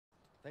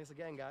Thanks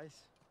again, guys.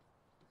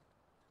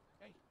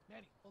 Hey,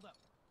 Maddie, hold up.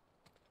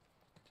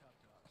 Top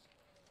dogs.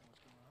 What's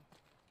going on?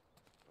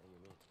 What do you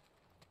mean?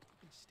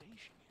 Fucking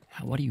station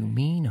here. What do you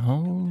mean,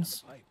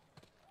 Holmes? Pipe.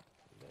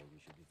 Then you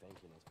should be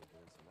thanking us for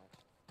doing so much.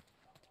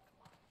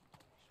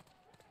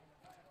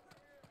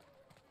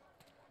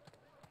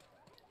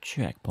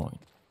 Checkpoint.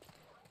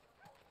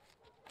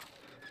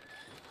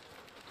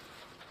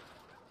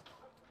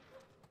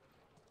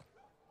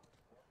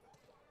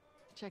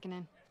 Checking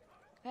in.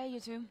 Hey, you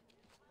two.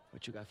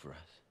 What you got for us?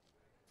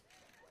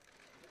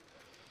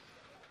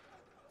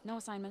 No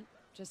assignment.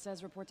 Just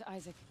says report to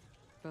Isaac.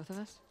 Both of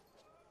us?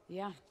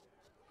 Yeah.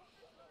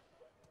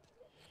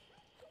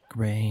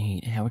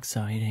 Great, how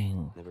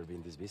exciting. Never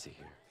been this busy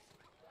here.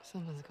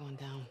 Something's going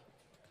down.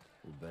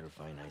 We better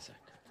find Isaac.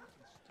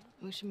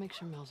 We should make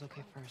sure Mel's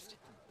okay first.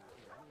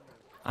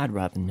 I'd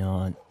rather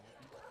not.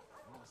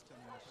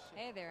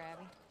 Hey there,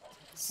 Abby.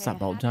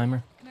 Sup, old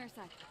timer? Come here a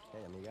sec. Hey,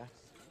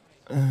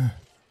 amiga.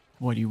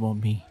 What do you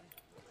want me?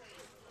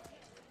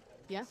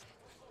 Yeah?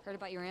 Heard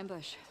about your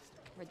ambush.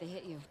 Where'd they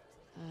hit you?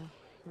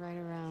 Right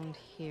around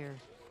here.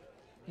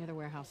 Near the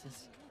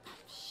warehouses.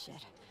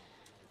 Shit.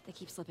 They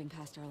keep slipping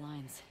past our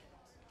lines.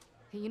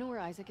 Hey, you know where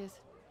Isaac is?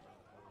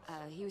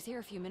 He was here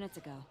a few minutes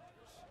ago.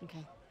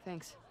 Okay,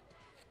 thanks.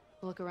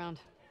 We'll look around.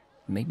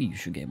 Maybe you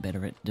should get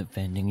better at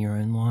defending your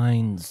own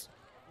lines.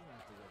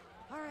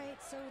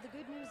 Alright, so the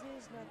good news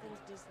is nothing's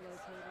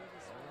dislocated.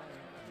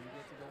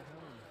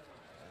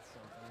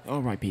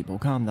 Alright, people,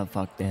 calm the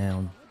fuck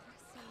down.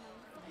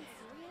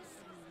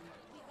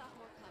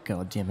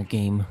 God damn it,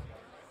 game.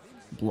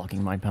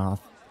 Blocking my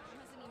path.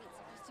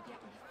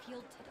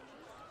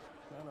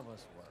 None of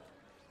us were.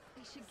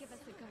 They should give us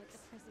a guard to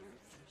prisoners.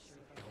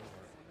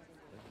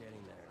 We're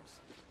getting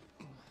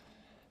there.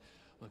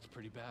 Looks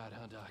pretty bad,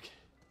 huh, Doc?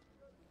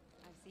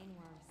 I've seen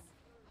worse.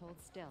 Hold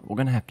still. We're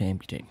gonna have to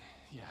amputate.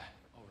 Yeah.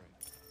 All right.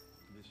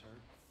 This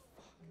hurt?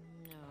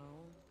 No.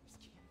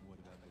 What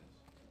about this?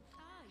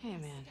 Hey,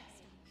 man.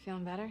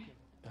 Feeling better?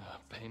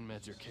 Pain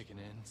meds are kicking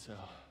in, so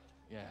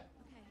yeah.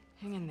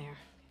 Hang in there.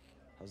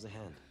 How's the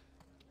hand?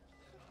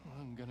 Well,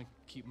 I'm gonna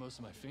keep most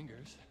of my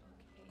fingers.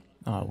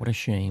 Oh, what a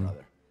shame.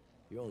 Brother,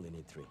 you only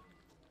need 3.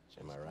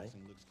 Am I right? This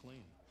looks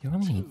clean. You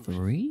only need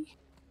 3?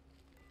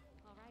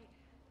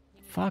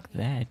 Fuck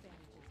that.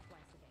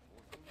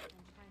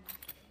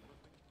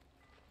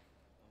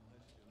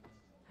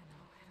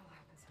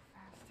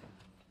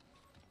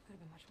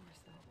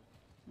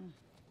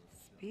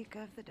 Speak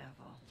of the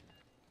devil.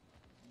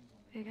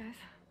 Hey, guys.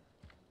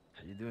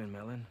 How you doing,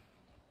 Melon?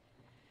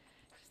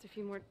 Just a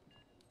few more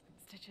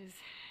stitches,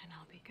 and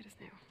I'll be good as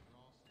new.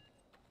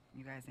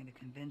 You guys need to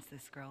convince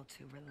this girl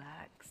to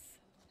relax.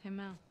 Hey,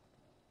 Mel.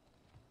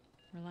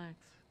 Relax.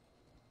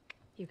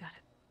 You got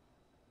it.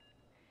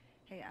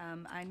 Hey,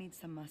 I need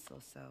some muscle,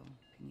 so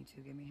can you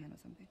two give me a hand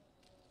with something?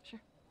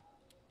 Sure.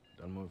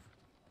 Don't move.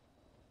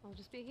 I'll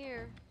just be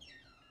here.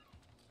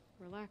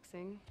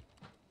 Relaxing.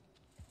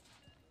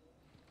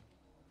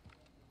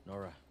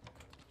 Nora,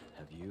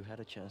 have you had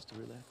a chance to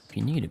relax? If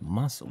you needed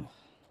muscle,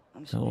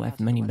 I'm so sure left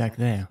we many have back to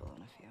there. go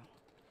in a few.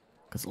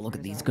 Cause look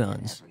at There's these already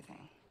guns.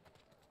 everything.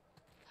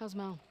 How's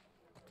Mel?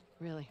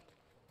 Really?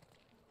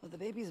 Well, the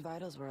baby's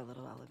vitals were a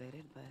little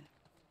elevated, but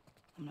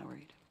I'm not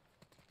worried.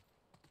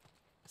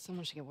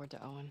 Someone should get word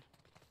to Owen.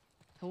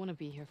 He'll want to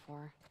be here for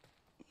her.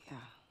 Yeah.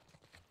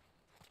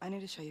 I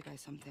need to show you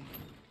guys something.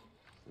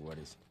 What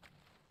is it?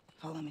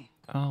 Follow me.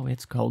 Oh,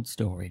 it's cold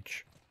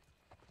storage.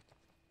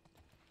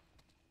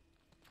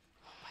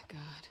 Oh my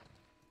god.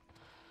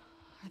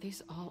 Are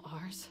these all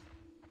ours?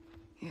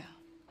 Yeah.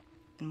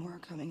 And more are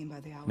coming in by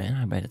the hour. Man,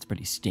 I bet it's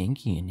pretty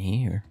stinky in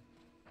here.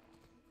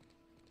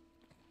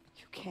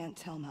 You can't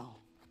tell Mel,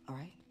 all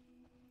right?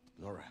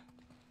 Nora.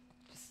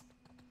 Just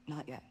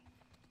not yet.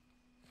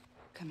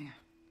 Come here.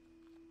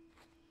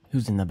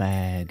 Who's in the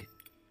bag?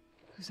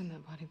 Who's in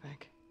that body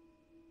bag?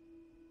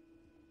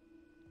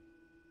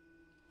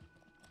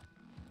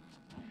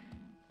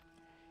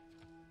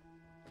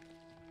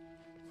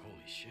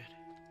 Holy shit.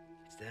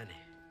 It's Danny.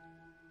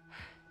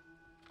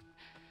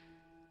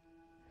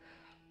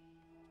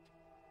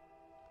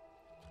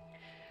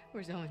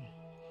 Where's Owen?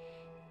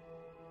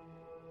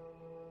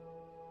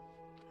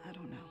 I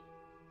don't know.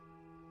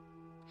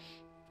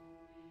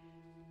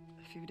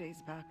 A few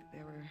days back,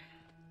 there were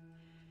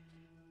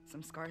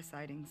some scar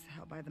sightings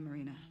out by the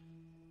marina.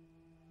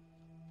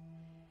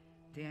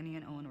 Danny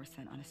and Owen were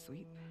sent on a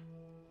sweep.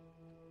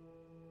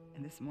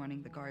 And this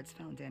morning, the guards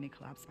found Danny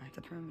collapsed by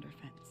the perimeter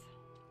fence.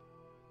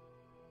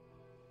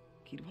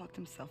 He'd walked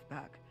himself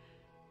back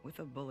with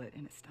a bullet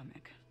in his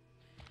stomach.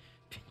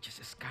 Pinches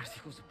escars,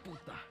 hijos de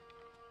puta.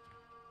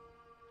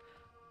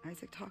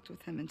 Isaac talked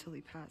with him until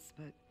he passed,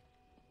 but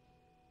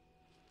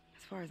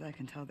as far as I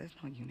can tell, there's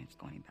no units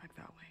going back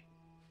that way.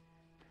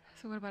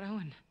 So what about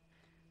Owen?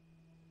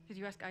 Did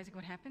you ask Isaac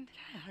what happened?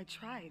 Yeah, I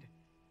tried.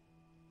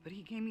 But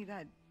he gave me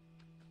that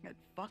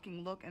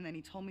fucking look, and then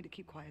he told me to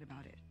keep quiet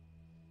about it.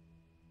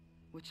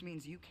 Which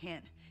means you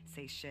can't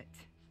say shit.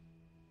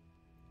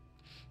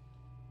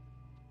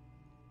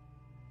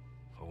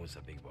 Owen's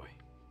a big boy.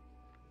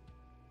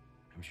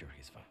 I'm sure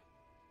he's fine.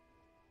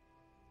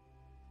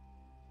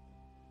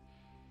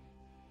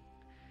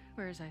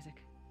 Where is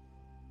Isaac?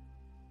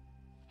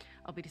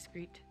 I'll be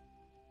discreet.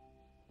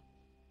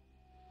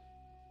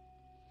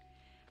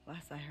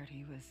 Last I heard,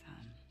 he was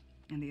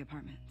in the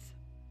apartments.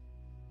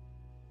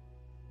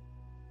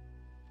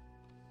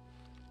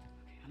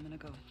 Okay, I'm gonna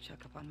go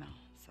check up on Mel,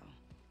 so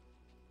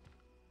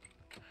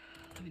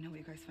let me know what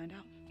you guys find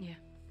out. Yeah.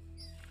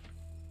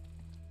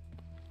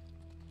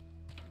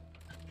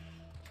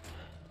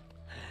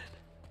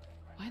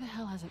 Why the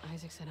hell hasn't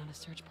Isaac set on a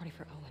search party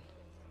for Owen?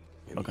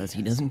 Because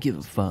he doesn't give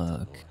a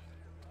fuck.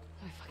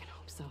 I fucking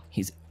hope so.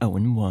 He's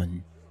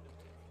 0-1.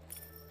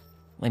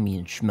 Let me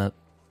in, shmup.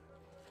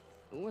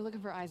 We're looking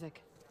for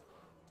Isaac.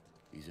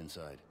 He's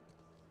inside.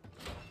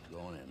 Go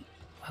on in.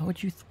 Why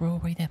would you throw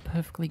away that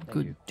perfectly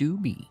good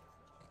doobie?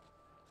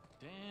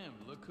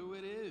 Damn, look who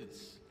it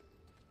is.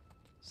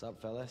 Sup,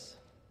 fellas?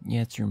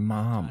 Yeah, it's your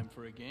mom. Time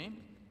for a game?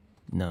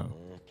 No.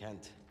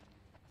 Can't.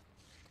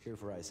 Here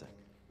for Isaac.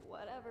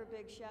 Whatever,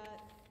 big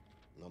shot.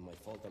 Not my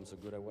fault I'm so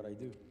good at what I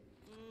do.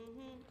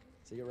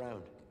 See you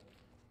around.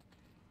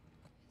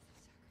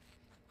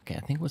 Okay, I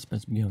think we're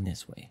supposed to be going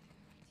this way.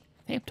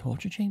 They have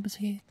torture chambers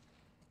here?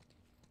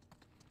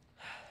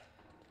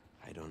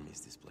 I don't miss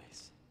this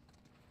place.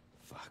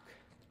 Fuck.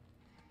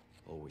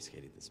 Always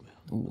hated the smell.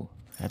 Ooh,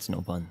 that's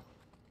no fun.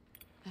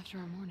 After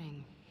our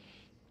morning,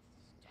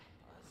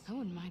 I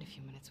wouldn't mind a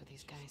few minutes with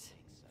these guys.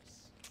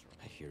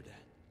 I hear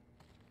that.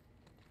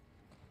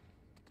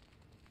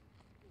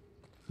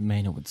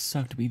 Man, it would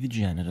suck to be the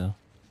janitor.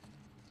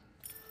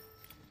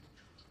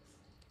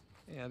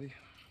 Hey, Abby.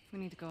 We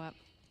need to go up.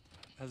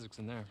 Isaac's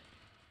in there.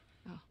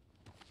 Oh.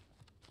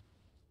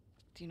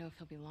 Do you know if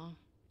he'll be long?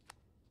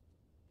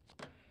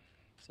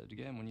 Said to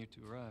get him when you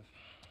two arrive.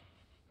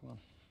 Come on.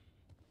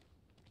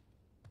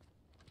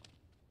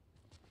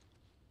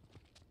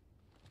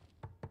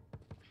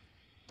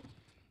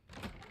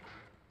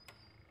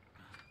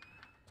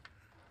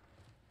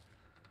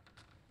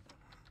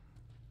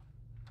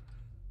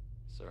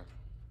 Sir,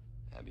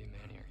 Abby and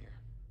Manny are here.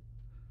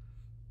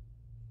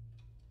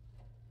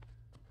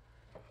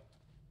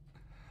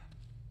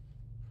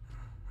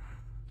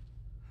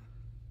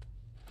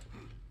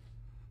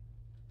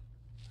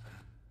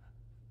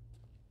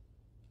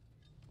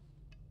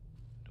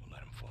 Don't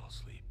let him fall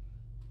asleep.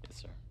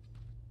 Yes, sir.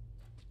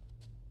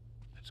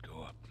 Let's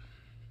go up.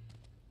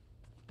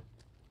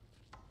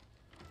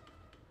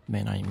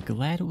 Man, I am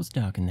glad it was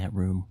dark in that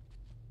room.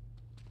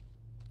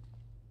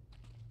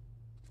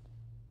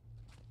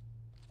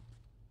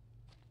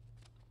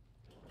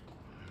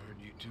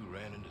 Heard you two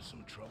ran into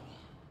some trouble.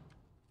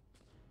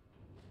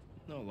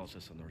 No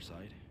losses on our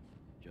side.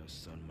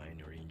 Just some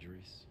minor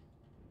injuries.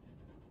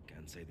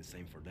 Can't say the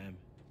same for them.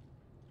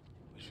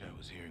 Wish I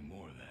was hearing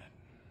more of that.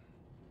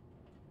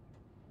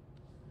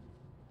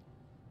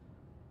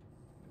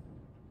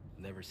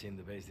 Never seen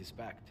the base this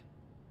packed.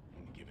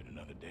 Give it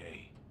another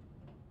day.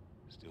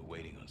 Still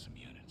waiting on some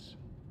units.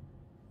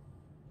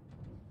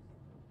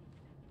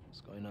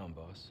 What's going on,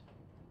 boss?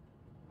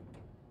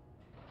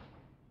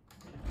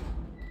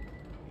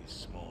 These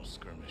small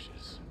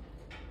skirmishes.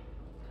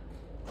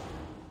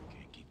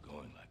 Can't keep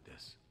going like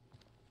this.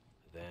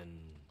 Then...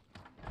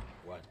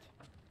 what?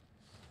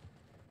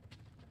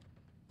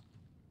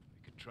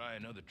 We could try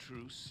another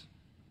truce.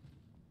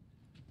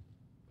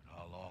 But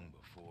how long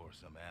before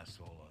some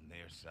asshole on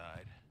their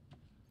side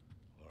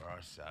or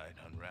our side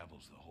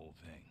unravels the whole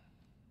thing?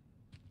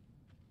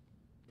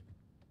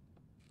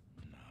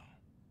 No.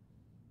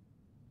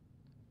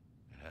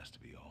 It has to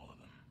be all of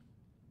them.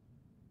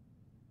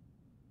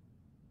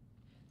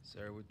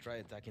 Sir, we try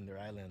attacking their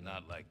island.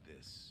 Not like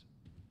this.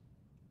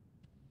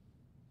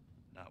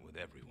 Not with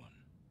everyone.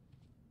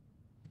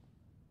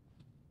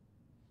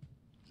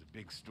 There's a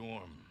big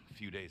storm a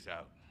few days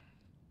out.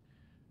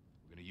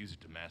 We're gonna use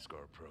it to mask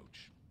our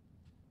approach.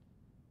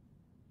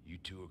 You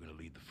two are gonna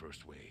lead the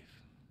first wave.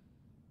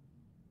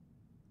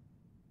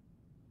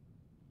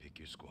 Pick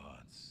your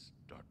squads,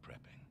 start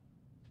prepping.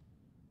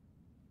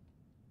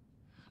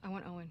 I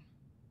want Owen.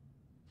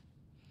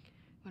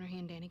 When are he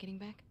and Danny getting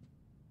back?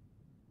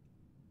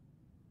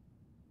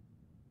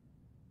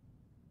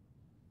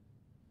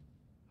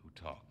 Who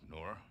talked,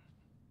 Nora?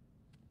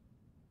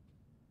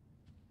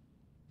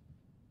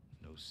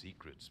 No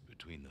secrets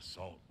between the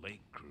Salt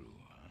Lake crew,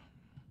 huh?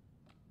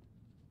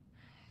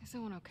 Is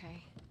Owen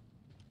okay?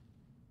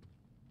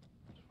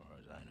 As far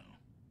as I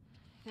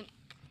know.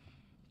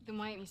 Then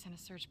why didn't you send a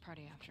search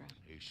party after him?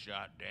 He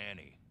shot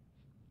Danny.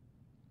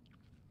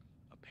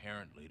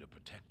 Apparently to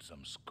protect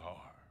some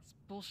scar. It's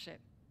bullshit.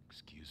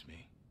 Excuse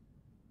me?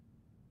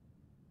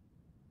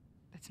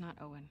 That's not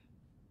Owen.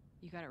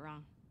 You got it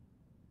wrong.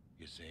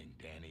 You're saying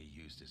Danny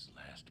used his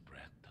last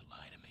breath to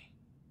lie to me?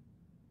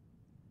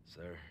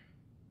 Sir,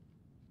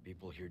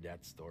 people hear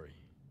that story.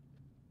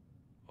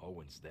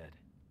 Owen's dead.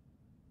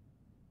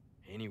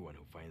 Anyone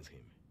who finds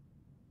him,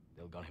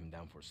 they'll gun him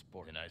down for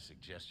sport. Then I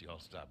suggest you all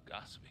stop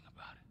gossiping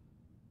about it.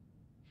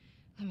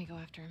 Let me go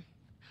after him.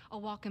 I'll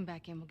walk him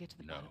back in. We'll get to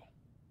the No. bottom.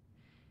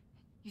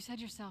 You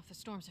said yourself the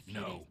storm's a few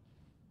days. No.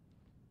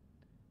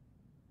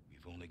 We've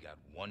We've only got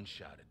one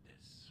shot at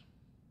this.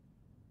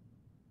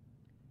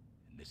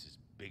 And this is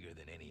bigger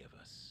than any of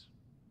us.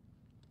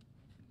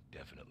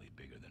 Definitely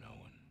bigger than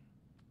Owen.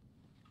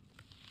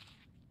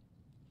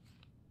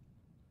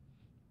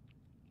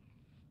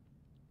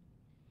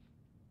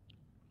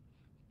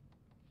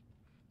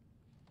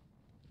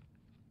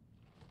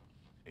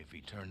 If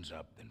he turns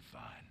up, then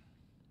fine.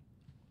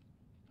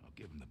 I'll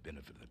give him the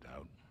benefit of the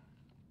doubt.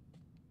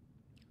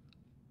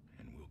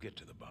 And we'll get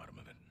to the bottom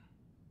of it.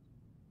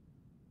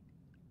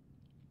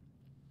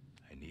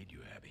 I need you,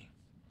 Abby.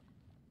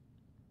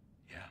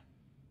 Yeah?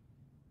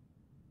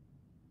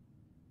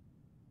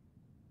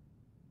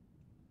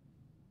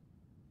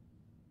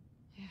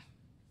 Yeah.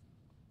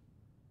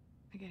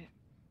 I get it.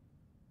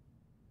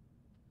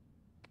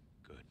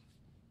 Good.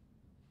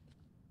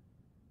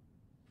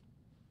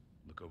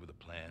 Look over the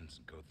plans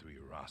and go through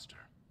your roster.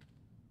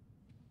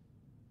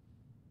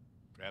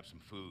 Grab some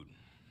food.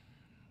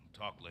 We'll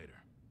talk later.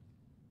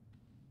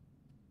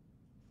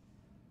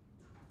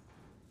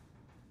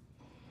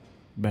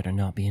 Better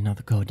not be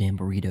another goddamn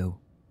burrito.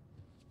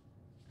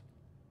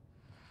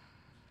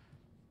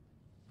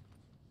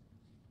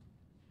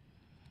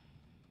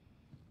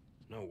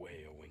 No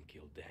way Owen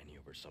killed Danny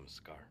over some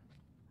scar,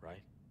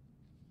 right?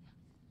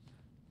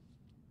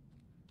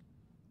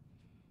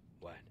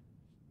 What?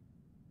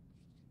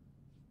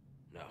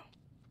 No.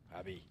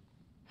 Abby,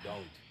 don't.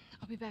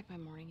 I'll be back by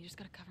morning. You just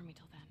gotta cover me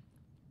till then.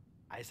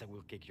 Isaac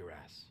will kick your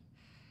ass.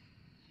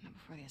 Not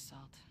before the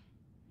assault.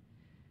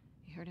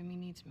 You heard him, he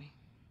needs me.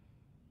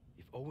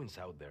 If Owen's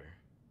out there,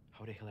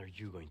 how the hell are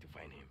you going to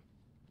find him?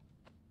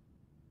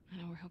 I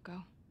know where he'll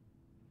go.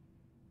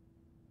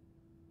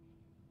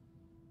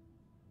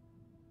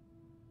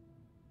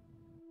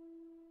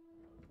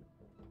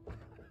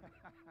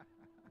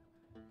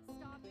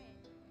 Stop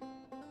it.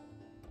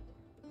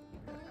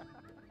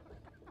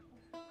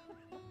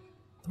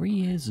 3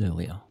 years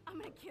earlier. I'm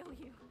gonna kill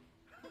you.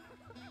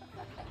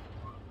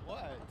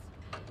 What?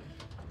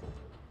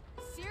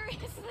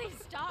 Seriously,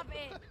 stop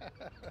it.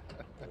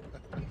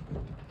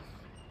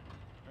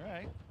 All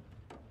right.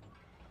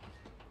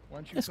 Why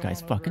don't you This come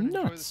guy's on over fucking and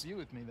enjoy nuts. this view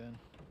with me then?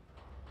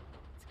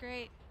 It's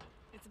great.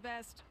 It's the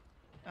best.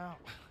 Oh.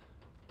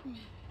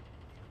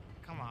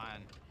 Come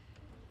on.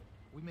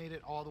 We made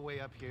it all the way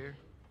up here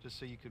just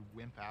so you could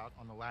wimp out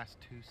on the last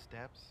 2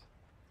 steps?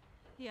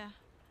 Yeah.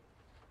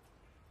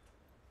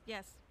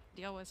 Yes,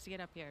 deal was to get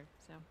up here,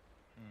 so.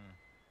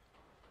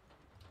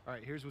 All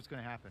right, here's what's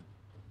gonna happen.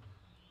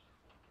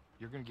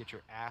 You're gonna get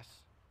your ass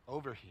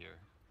over here,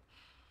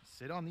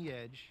 sit on the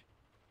edge,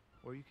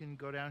 or you can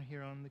go down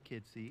here on the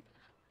kid seat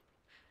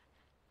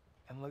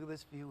and look at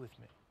this view with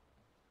me.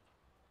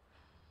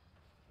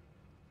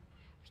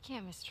 We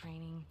can't miss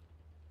training.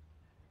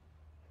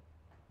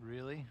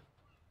 Really?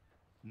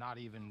 Not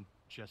even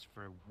just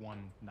for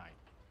one night?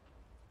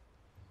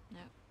 No.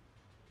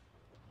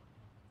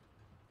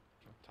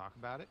 Talk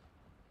about it?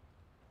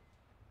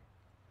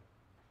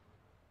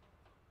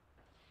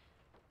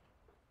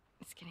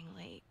 It's getting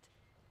late.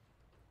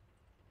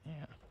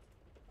 Yeah.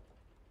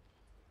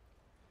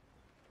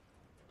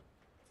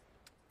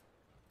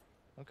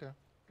 Okay.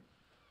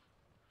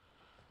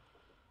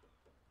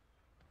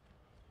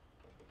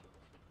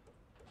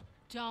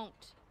 Don't.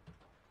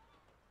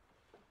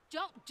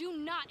 Do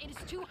not. It is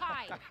too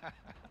high.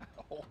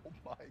 Oh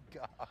my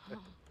God.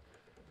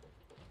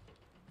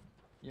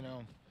 You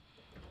know,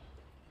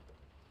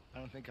 I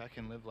don't think I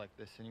can live like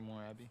this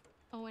anymore, Abby.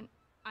 Owen,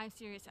 I'm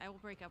serious. I will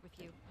break up with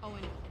you.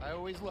 Owen. I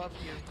always loved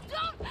you.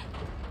 Don't!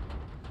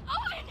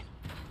 Owen!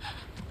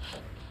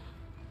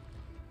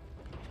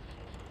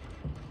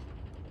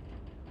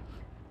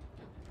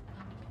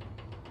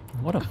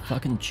 What a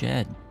fucking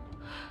Chad.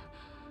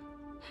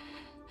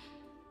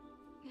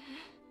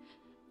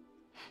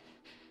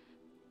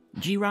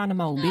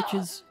 Geronimo,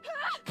 bitches.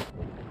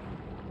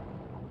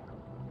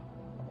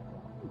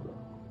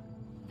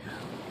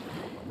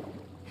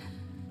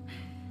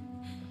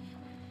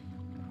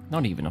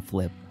 Not even a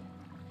flip.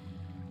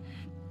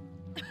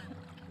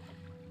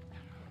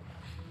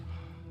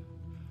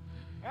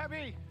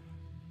 Abby!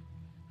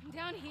 I'm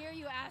down here,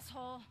 you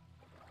asshole.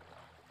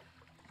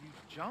 You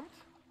jumped?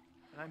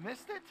 And I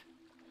missed it?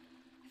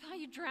 I thought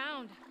you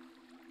drowned.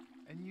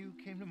 And you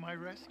came to my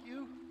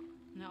rescue?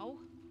 No.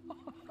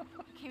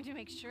 I came to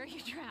make sure you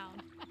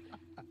drowned.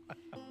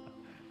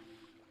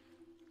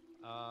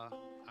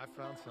 I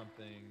found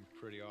something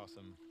pretty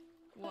awesome.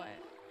 What?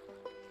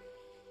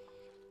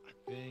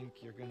 I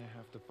think you're gonna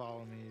have to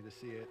follow me to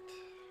see it.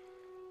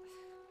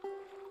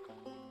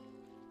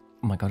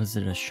 Oh my god, is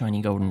it a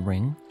shiny golden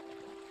ring?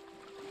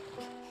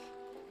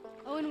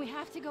 Owen, we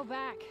have to go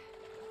back.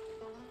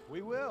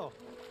 We will,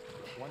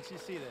 once you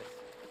see this.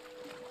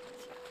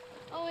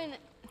 Owen.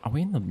 Are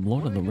we in the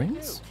Lord of the What are you gonna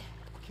Rings? do?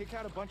 Kick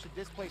out a bunch of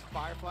displaced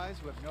fireflies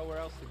who have nowhere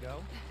else to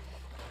go?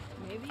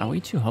 Maybe. Are we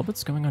 2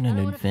 hobbits going on I an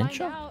don't wanna find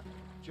adventure? out.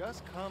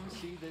 Just come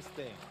see this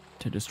thing.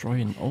 To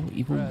destroy an old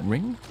evil Brad.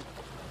 ring?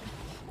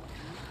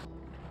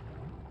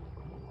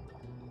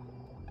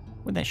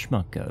 Where'd that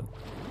schmuck go?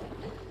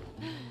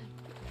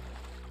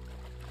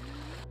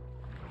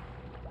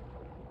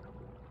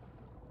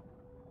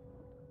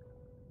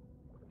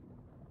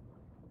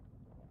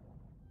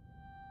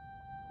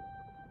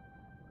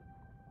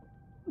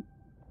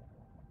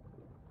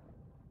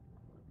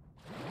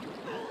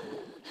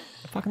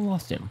 Fucking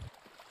lost him.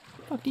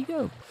 Fuck did he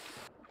go?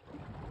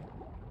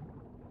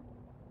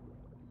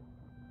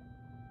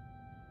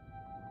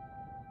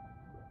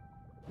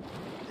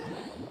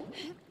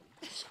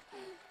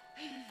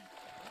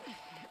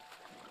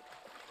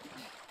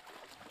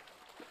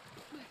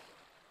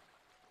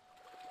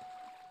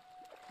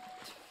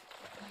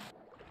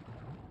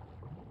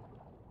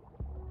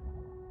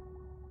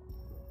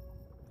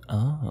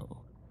 Oh.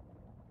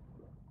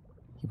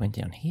 He went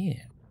down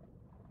here.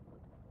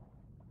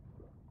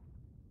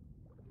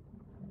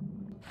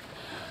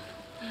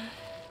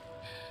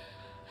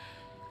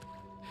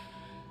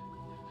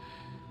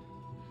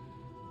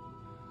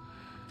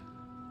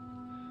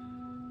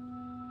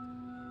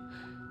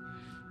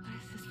 What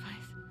is this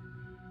place?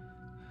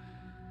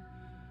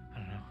 I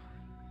don't know.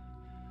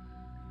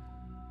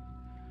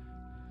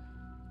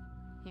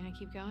 You wanna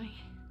keep going?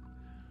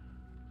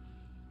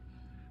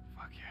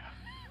 Fuck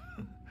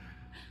yeah.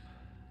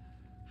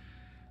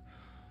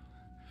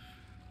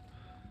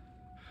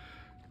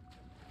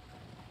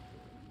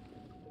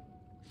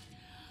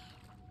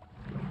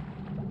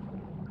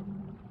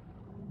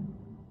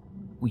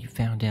 We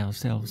found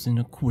ourselves an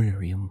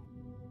aquarium.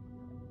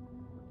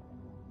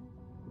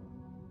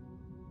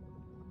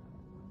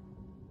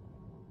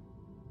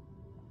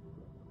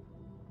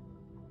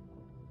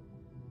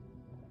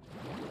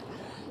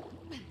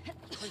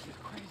 Crazy.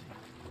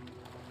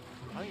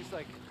 I think it's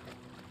like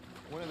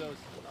one of those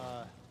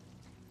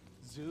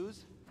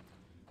zoos,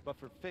 but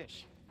for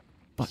fish.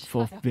 But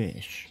for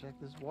fish. Check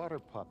this water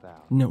pup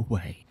out. No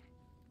way.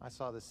 I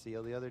saw this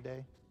seal the other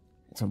day.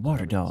 It's a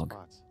water Covered in dog.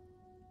 spots.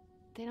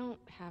 They don't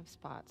have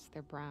spots.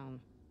 They're brown.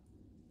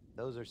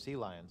 Those are sea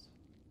lions.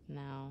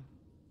 No.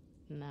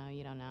 No,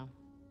 you don't know.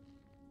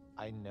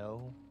 I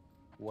know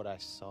what I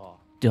saw.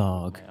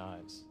 Dog. With my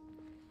eyes.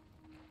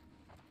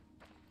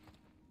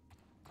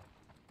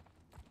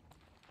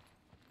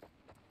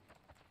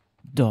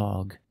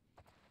 Dog.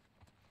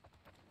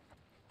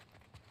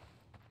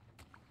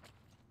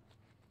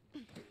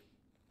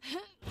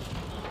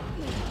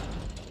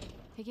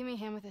 Hey, give me a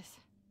hand with this.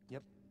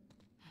 Yep.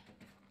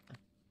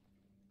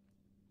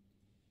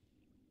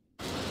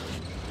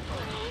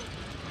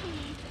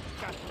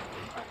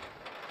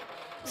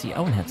 See,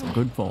 Owen had some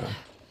good fall.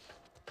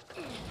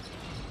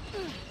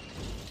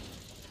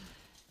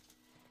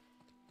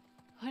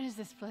 What is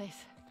this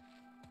place?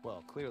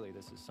 Well, clearly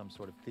this is some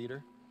sort of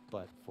theater,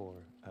 but for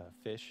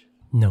fish.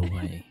 No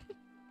way.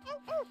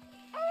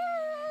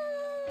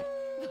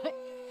 What?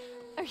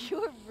 Are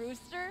you a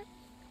rooster?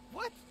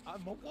 What?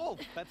 I'm a wolf.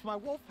 That's my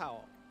wolf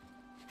howl.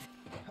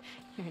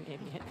 You're an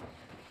idiot.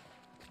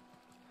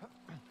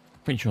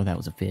 Pretty sure that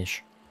was a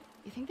fish.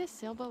 You think this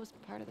sailboat was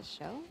part of the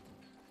show?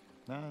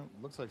 No,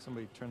 looks like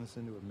somebody turned this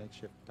into a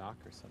makeshift dock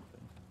or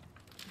something.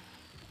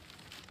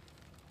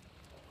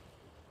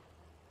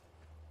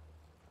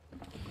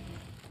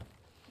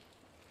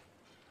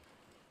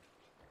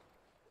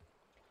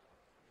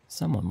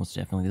 Someone was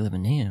definitely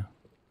living here.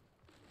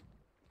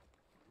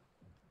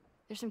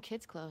 There's some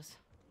kids' clothes.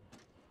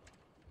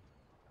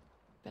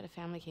 Bet a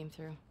family came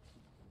through.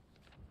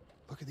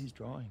 Look at these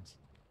drawings.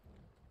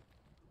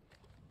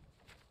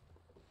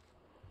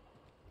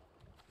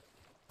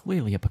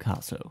 Clearly a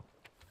Picasso.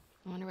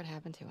 I wonder what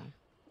happened to him.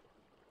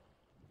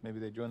 Maybe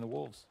they joined the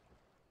wolves.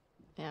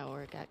 Yeah,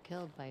 or got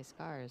killed by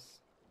scars.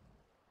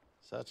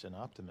 Such an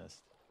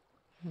optimist.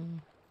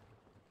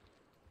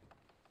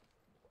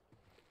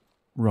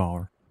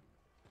 Rawr.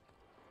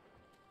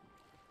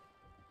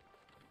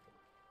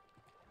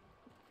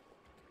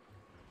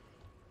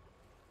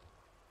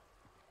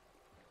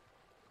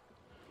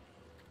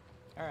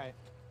 All right,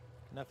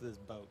 enough of this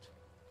boat.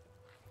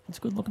 It's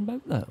a good looking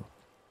boat though.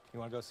 You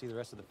want to go see the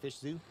rest of the fish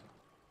zoo?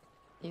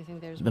 You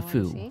think there's The more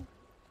foo. to see?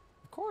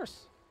 Of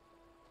course.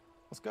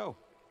 Let's go.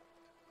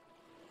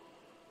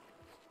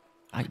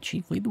 I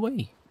chief lead the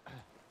way.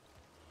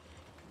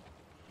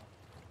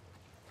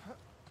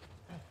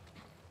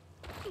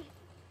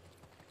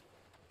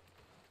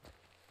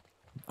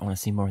 I want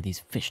to see more of these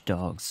fish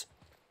dogs.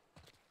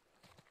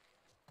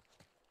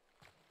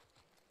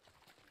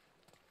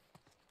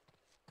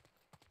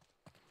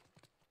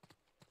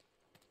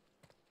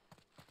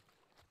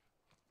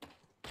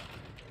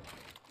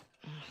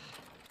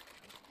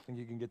 Think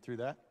you can get through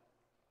that?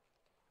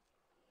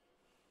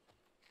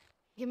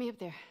 Get me up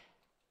there.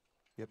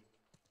 Yep.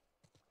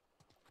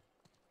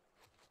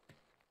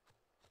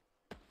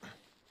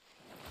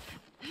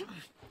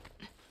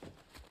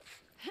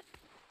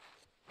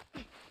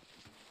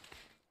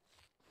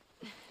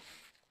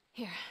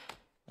 Here.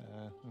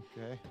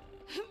 Okay.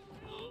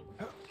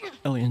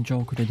 Ellie and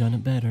Joel could have done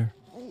it better.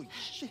 Holy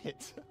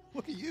shit!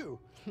 Look at you.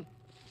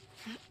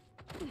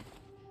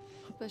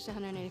 Pushed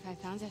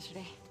 185 pounds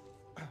yesterday.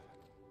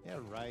 Yeah,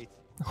 right.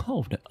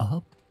 Hold it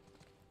up.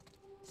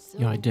 So,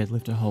 Yeah, I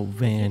deadlift a whole Take a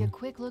van.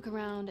 quick look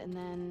around and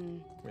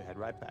then... We head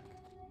right back.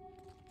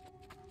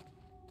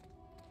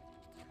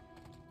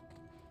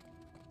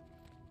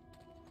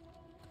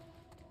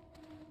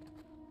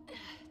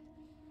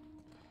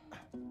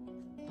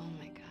 Oh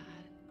my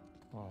god.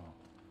 Oh.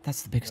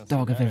 That's the biggest Don't see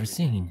dog I've that ever every day.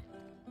 seen.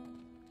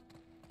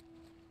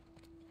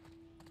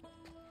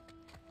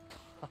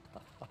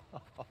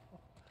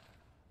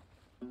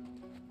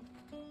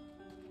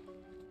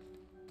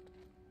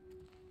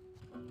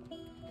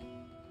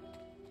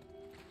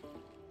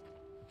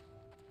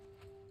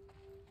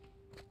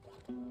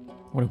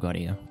 What have we got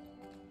here?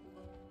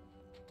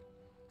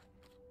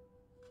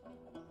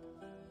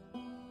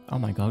 Oh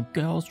my god,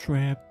 girls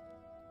trip.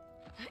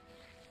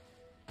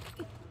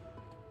 How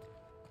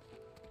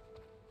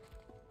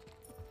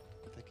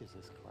thick is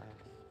this glass?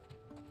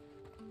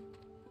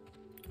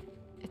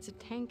 It's a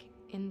tank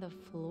in the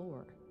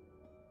floor.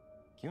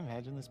 Can you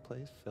imagine this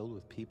place filled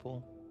with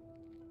people?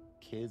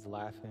 Kids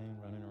laughing,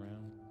 running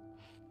around.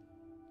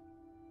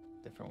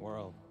 Different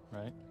world,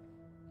 right?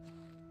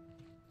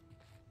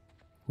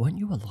 Weren't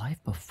you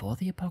alive before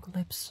the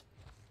apocalypse?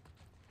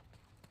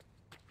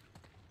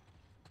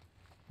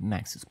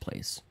 Max's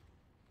place.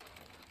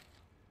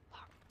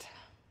 Locked.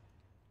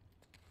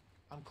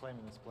 I'm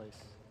claiming this place.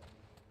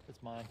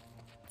 It's mine.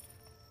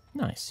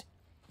 Nice.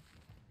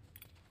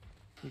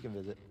 You can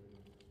visit.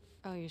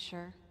 Oh, you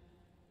sure?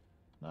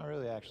 Not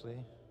really, actually.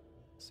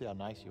 See how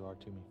nice you are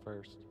to me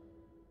first.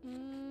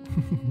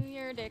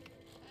 You're a dick.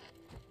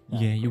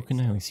 Yeah, you can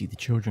only see the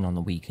children on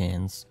the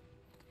weekends.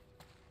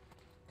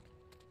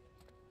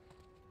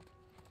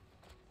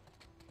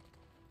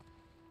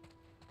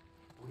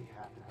 We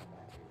have to come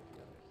back here with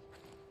the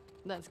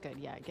others. That's good,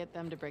 yeah. Get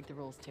them to break the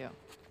rules, too.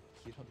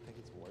 You don't think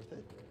it's worth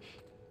it?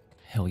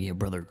 Hell yeah,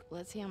 brother.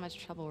 Let's see how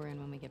much trouble we're in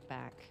when we get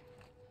back.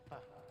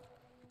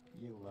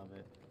 You love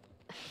it.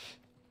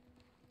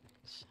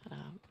 Shut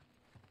up.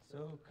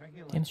 So, can I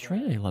get Damn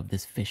straight, I love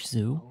this fish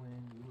zoo.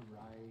 Owen, you were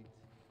right.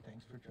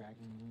 Thanks for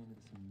dragging me into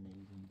this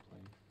amazing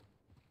place.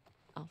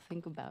 I'll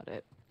think about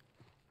it.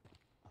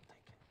 I'll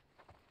take it.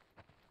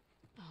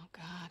 Oh,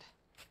 God.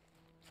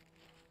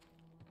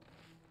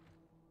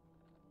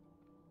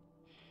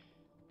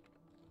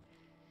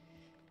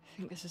 I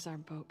think this is our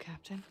boat,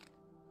 Captain.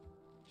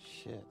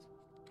 Shit.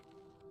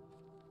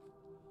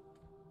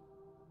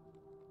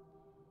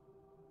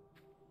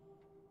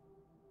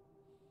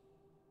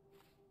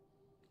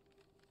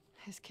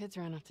 His kids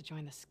ran off to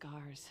join the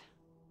Scars.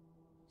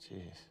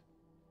 Jeez.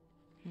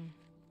 Hmm.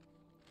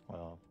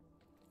 Well,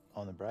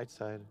 on the bright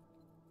side,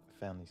 I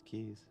found these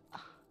keys.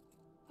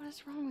 What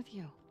is wrong with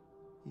you?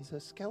 He's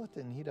a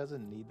skeleton. He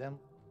doesn't need them.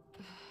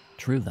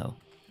 True, though.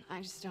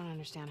 I just don't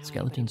understand how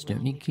Skeletons anybody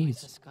don't need willingly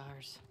joins keys. the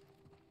Scars.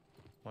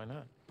 Why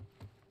not?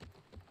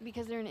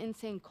 Because they're an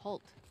insane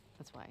cult.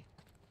 That's why.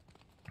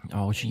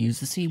 Oh, she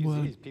used the C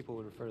word. These people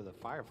would refer to the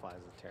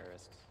Fireflies as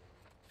terrorists.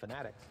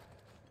 Fanatics.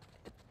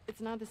 It's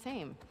not the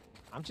same.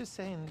 I'm just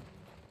saying...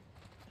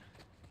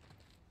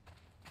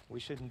 we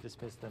shouldn't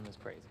dismiss them as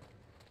crazy.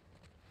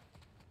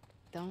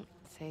 Don't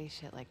say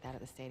shit like that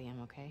at the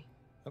stadium, okay?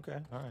 Okay,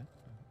 alright.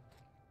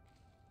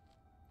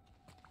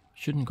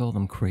 Shouldn't call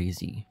them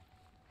crazy.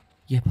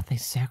 Yeah, but they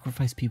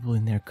sacrifice people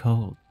in their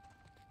cult.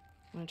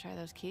 Wanna try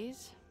those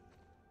keys?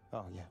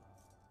 Oh, yeah.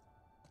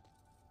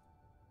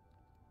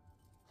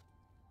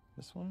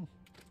 This one?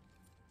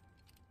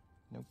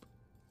 Nope.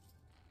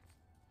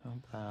 How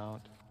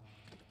about...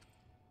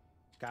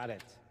 Got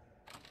it.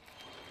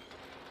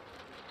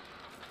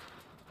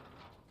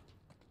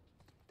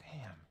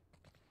 Damn.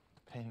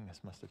 Painting this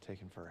must have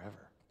taken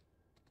forever.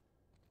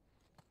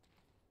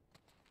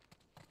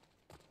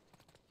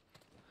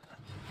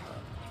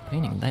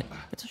 Painting that,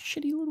 it's a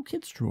shitty little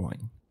kid's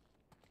drawing.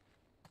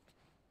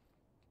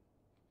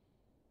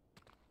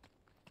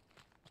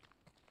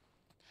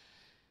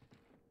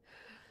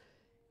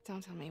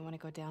 Don't tell me you want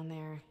to go down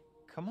there.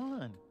 Come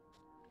on.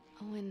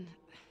 Owen,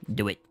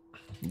 Do it.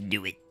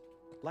 Do it.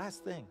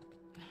 Last thing.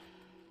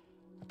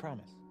 I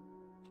promise.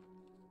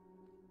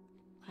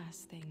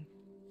 last thing.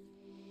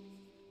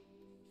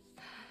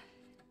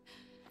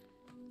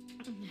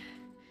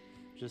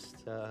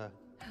 Just,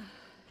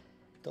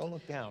 don't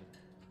look down.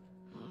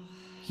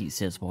 He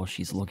says while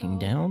she's looking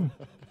down.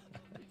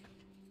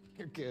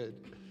 You're good.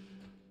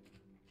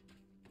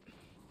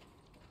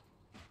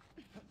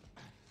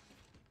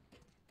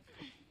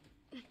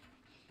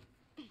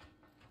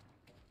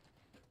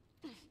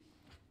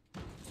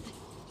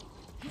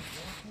 Look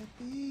at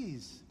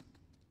these.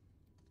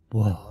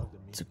 Whoa,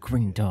 it's a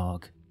green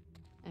dog.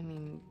 I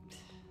mean,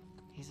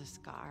 he's a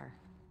scar.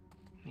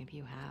 Maybe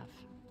you have.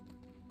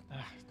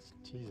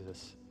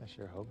 Jesus, I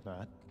sure hope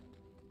not.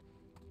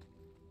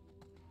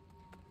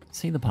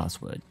 Say the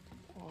password.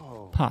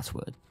 Whoa.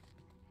 Password.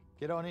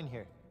 Get on in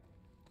here.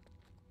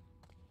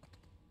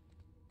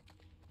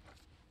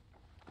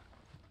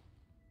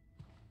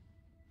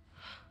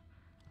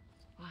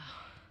 Wow.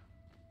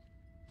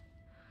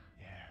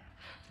 Yeah.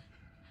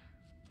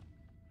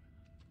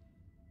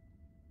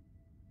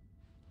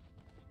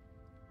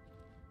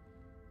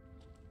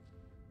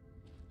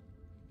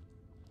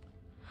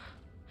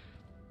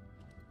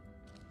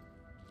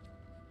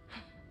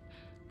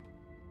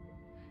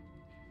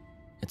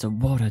 It's a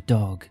water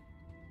dog.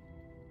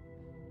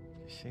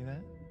 You see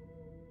that?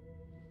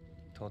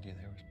 Told you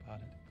they were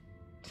spotted.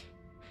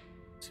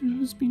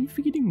 Who's been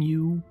feeding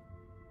you?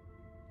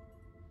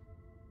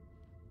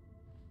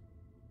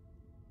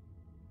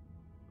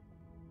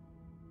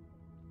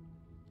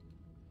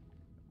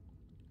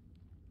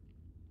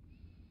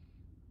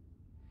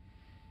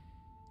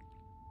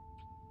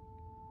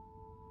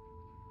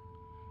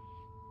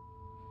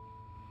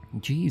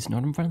 Jeez,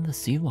 not in front of the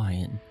sea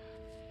lion.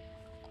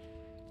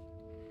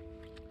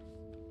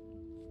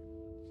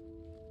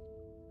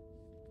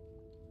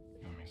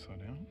 me slow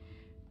down?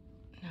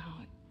 No.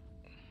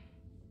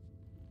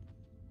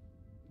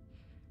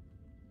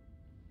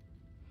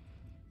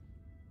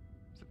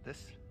 Is it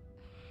this?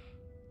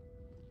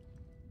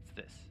 It's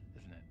this,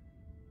 isn't it?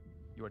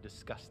 You are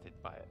disgusted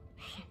by it.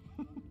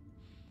 Come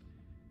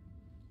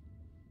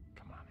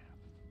on, Ab.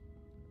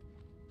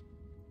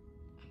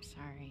 I'm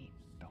sorry.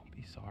 Don't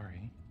be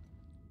sorry.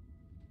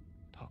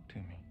 Talk to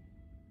me.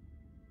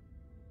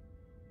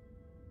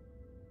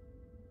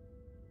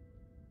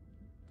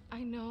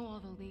 I know all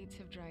the leads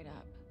have dried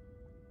up,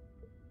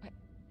 but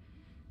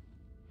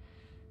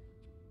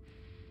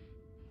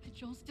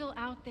Joel's still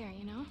out there,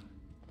 you know?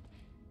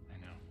 I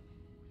know.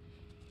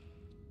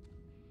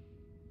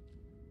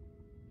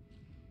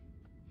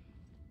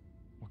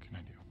 What can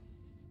I do?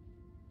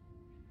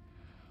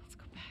 Let's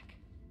go back.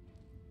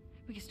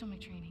 We can still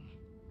make training.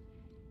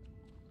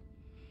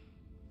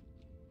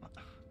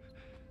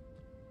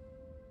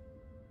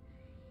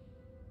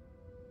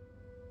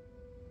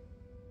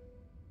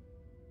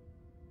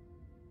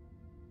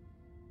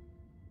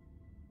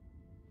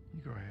 You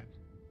go ahead.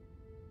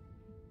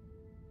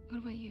 What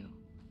about you?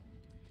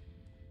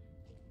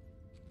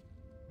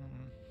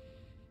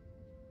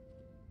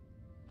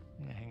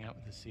 I'm gonna hang out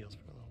with the SEALs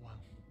for a little while.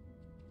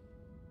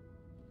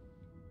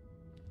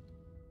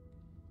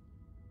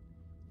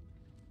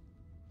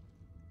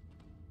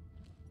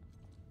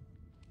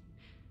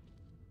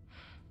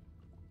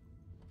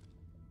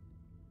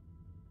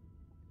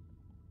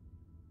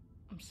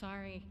 I'm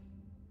sorry.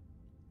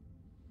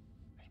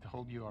 I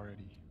told you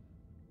already.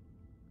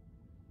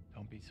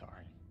 Don't be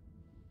sorry.